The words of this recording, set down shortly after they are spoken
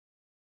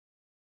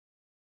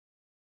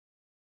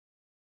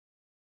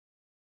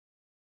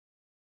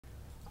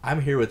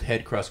I'm here with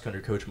head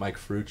cross-country coach Mike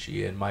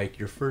Ferrucci. And Mike,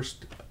 your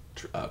first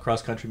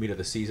cross-country meet of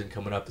the season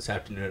coming up this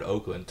afternoon at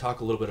Oakland.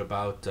 Talk a little bit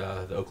about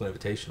the Oakland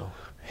Invitational.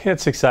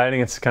 It's exciting.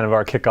 It's kind of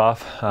our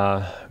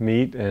kickoff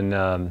meet, and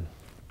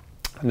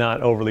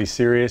not overly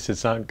serious.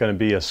 It's not going to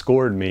be a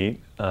scored meet,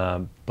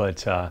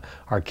 but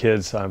our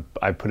kids,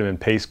 I put them in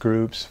pace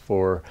groups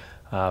for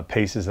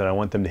paces that I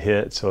want them to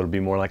hit, so it'll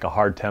be more like a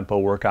hard tempo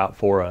workout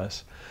for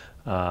us.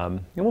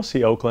 And we'll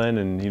see Oakland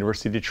and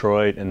University of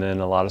Detroit, and then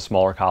a lot of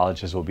smaller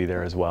colleges will be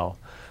there as well.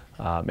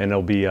 And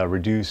it'll be a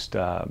reduced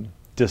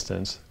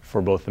distance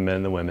for both the men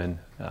and the women.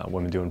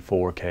 Women doing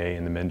 4K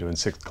and the men doing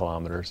 6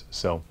 kilometers.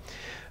 So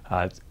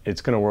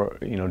it's going to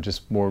work,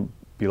 just more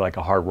be like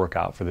a hard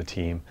workout for the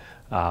team.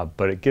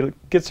 But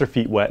it gets their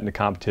feet wet in the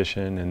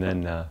competition, and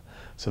then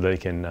so they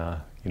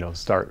can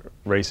start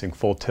racing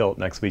full tilt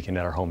next weekend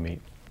at our home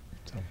meet.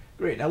 So.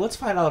 Great. Now let's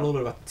find out a little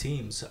bit about the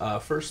teams.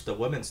 First, the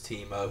women's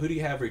team. Who do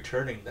you have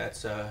returning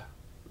that's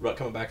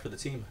coming back for the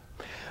team?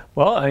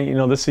 Well,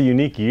 this is a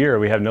unique year.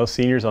 We have no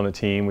seniors on the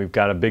team. We've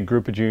got a big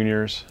group of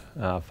juniors,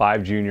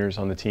 5 juniors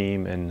on the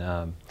team, and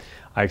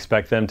I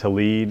expect them to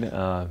lead.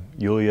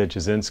 Yulia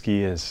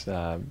Jasinski has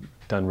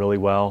done really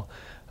well.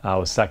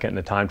 Was second in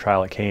the time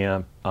trial at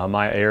camp.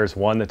 Maya Ayers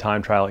won the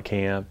time trial at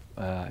camp.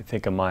 I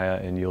think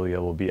Amaya and Yulia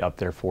will be up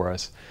there for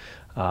us,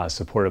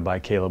 supported by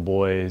Kayla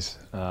Boys,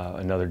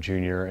 another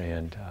junior,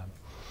 and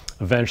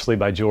eventually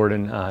by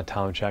Jordan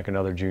Tomchek,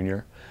 another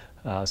junior.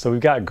 So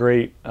we've got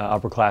great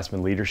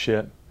upperclassmen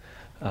leadership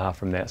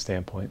from that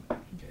standpoint.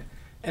 Okay.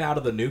 And out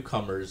of the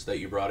newcomers that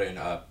you brought in,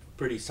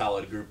 pretty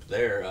solid group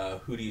there.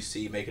 Who do you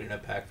see making an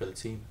impact for the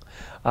team?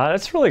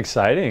 That's really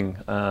exciting.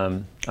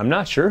 I'm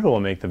not sure who will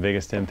make the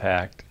biggest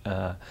impact.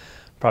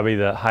 Probably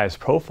the highest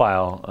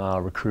profile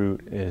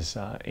recruit is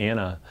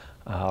Anna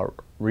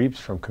Reeves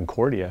from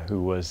Concordia,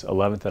 who was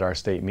 11th at our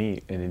state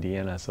meet in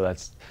Indiana. So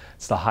it's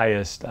the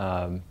highest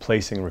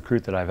placing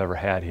recruit that I've ever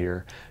had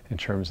here in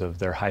terms of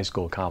their high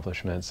school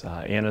accomplishments.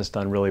 Anna's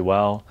done really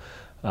well.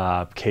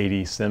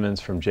 Katie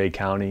Simmons from Jay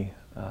County,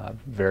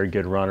 very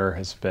good runner,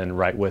 has been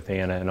right with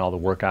Anna in all the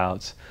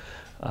workouts.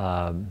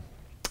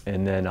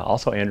 And then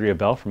also Andrea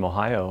Bell from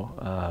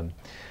Ohio,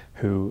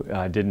 who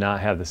did not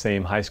have the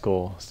same high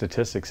school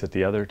statistics that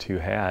the other two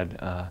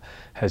had,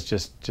 has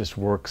just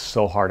worked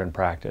so hard in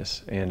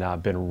practice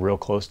and been real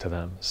close to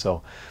them.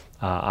 So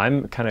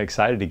I'm kind of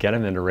excited to get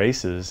them into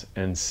races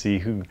and see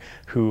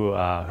who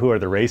are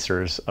the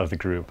racers of the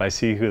group. I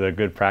see who the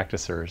good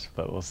practicers,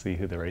 but we'll see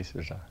who the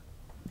racers are.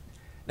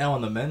 Now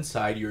on the men's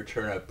side, you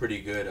return a pretty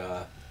good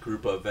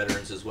group of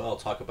veterans as well.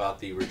 Talk about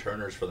the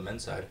returners for the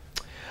men's side.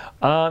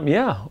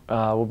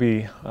 We'll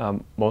be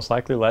most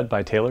likely led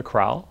by Taylor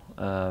Crowell.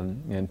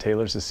 And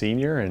Taylor's a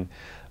senior and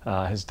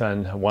has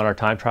won our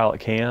time trial at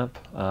camp,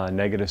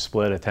 negative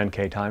split, a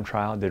 10K time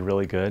trial, did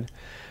really good.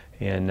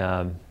 And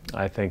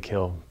I think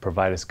he'll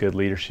provide us good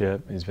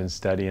leadership. He's been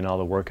studying all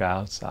the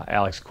workouts.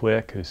 Alex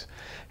Quick, who's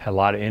had a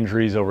lot of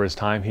injuries over his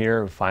time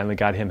here, finally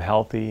got him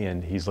healthy,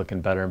 and he's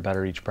looking better and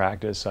better each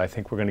practice. So I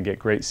think we're going to get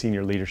great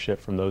senior leadership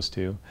from those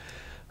two.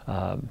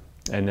 And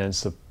then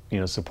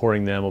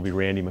supporting them will be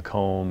Randy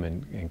McComb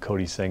and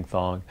Cody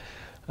Singthong,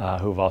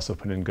 who have also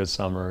put in good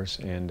summers,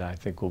 and I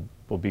think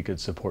will be good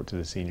support to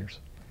the seniors.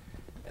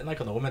 And like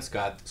on the women's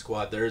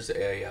squad, there's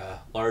a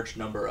large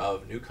number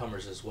of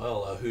newcomers as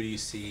well. Who do you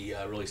see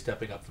really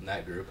stepping up from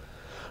that group?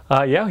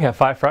 We have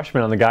 5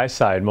 freshmen on the guys'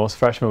 side, most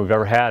freshmen we've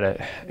ever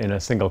had in a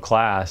single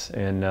class,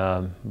 and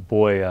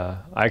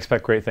I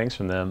expect great things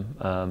from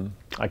them.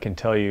 I can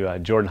tell you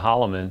Jordan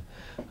Holloman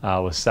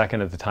was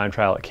second at the time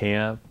trial at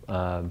camp,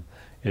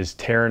 is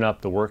tearing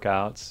up the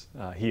workouts.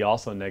 He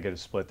also negative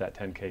split that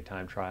 10K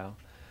time trial.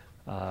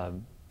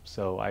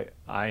 So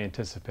I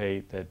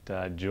anticipate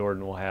that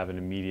Jordan will have an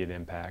immediate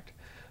impact.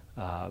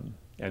 And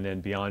then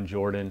beyond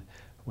Jordan,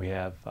 we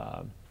have,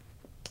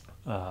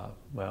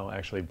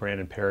 actually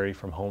Brandon Perry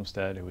from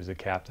Homestead, who was a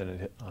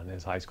captain on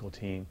his high school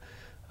team.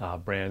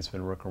 Brandon's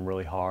been working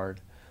really hard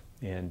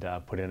and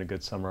put in a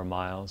good summer of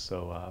miles.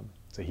 So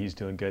he's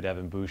doing good.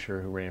 Evan Boucher,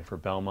 who ran for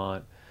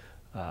Belmont.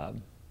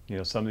 Some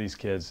of these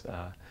kids,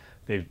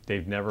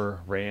 they've never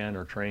ran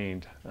or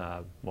trained.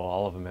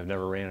 All of them have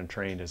never ran and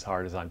trained as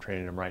hard as I'm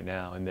training them right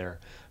now, and they're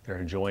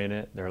enjoying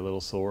it. They're a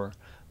little sore,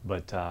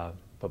 but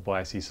boy,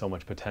 I see so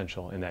much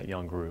potential in that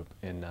young group,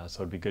 and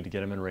so it'd be good to get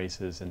them in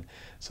races, and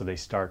so they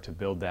start to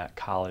build that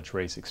college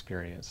race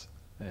experience,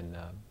 and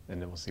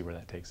then we'll see where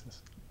that takes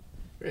us.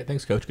 Great,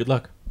 thanks, Coach. Good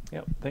luck.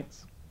 Yep,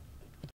 thanks.